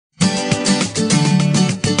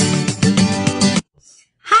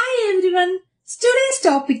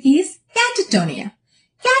Today's topic is catatonia.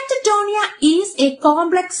 Catatonia is a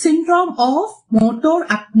complex syndrome of motor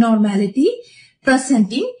abnormality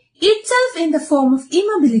presenting itself in the form of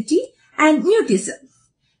immobility and mutism.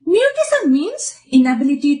 Mutism means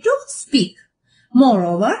inability to speak.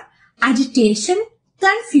 Moreover, agitation,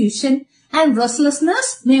 confusion, and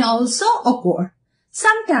restlessness may also occur.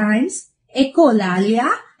 Sometimes echolalia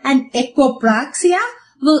and echopraxia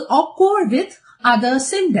will occur with other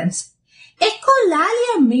symptoms.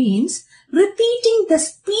 Echolalia means repeating the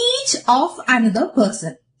speech of another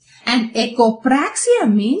person, and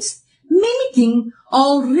echopraxia means mimicking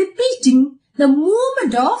or repeating the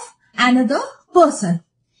movement of another person.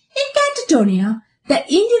 In catatonia, the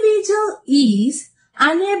individual is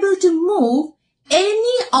unable to move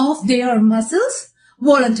any of their muscles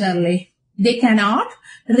voluntarily. They cannot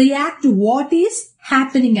react to what is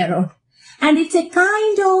happening around. And it's a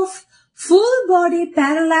kind of full body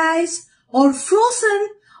paralyze or frozen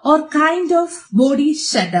or kind of body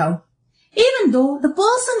shutdown. Even though the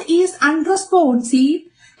person is unresponsive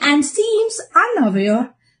and seems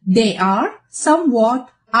unaware, they are somewhat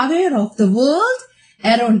aware of the world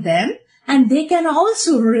around them, and they can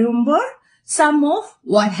also remember some of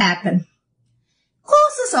what happened.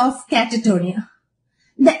 Causes of catatonia.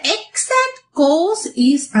 The exact cause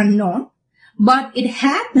is unknown, but it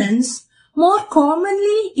happens more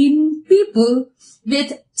commonly in people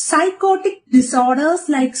with psychotic disorders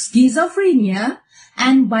like schizophrenia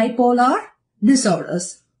and bipolar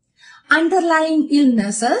disorders. Underlying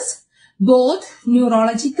illnesses, both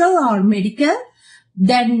neurological or medical,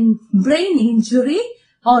 then brain injury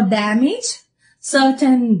or damage,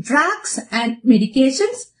 certain drugs and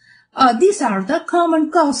medications, these are the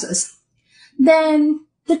common causes. Then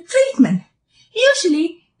the treatment,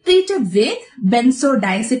 usually treated with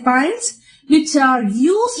benzodiazepines, which are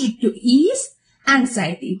used to ease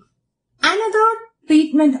anxiety. Another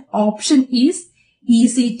treatment option is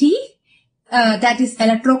ECT, that is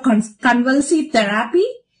electroconvulsive therapy.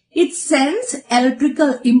 It sends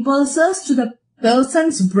electrical impulses to the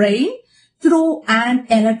person's brain through an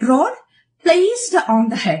electrode placed on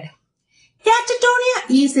the head.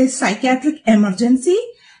 Catatonia is a psychiatric emergency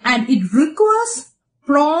and it requires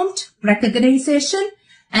prompt recognition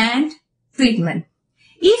and treatment.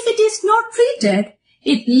 If it is not treated,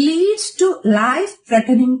 it leads to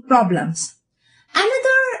life-threatening problems.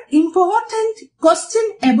 Another important question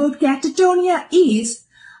about catatonia is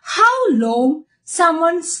how long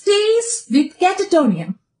someone stays with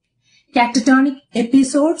catatonia. Catatonic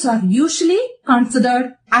episodes are usually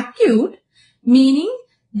considered acute, meaning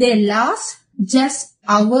they last just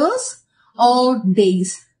hours or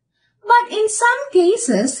days. But in some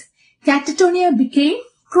cases, catatonia became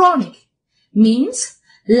chronic, means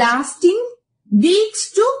lasting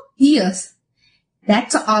weeks to years.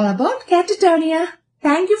 That's all about catatonia.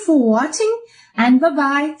 Thank you for watching and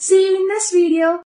bye-bye. See you in next video.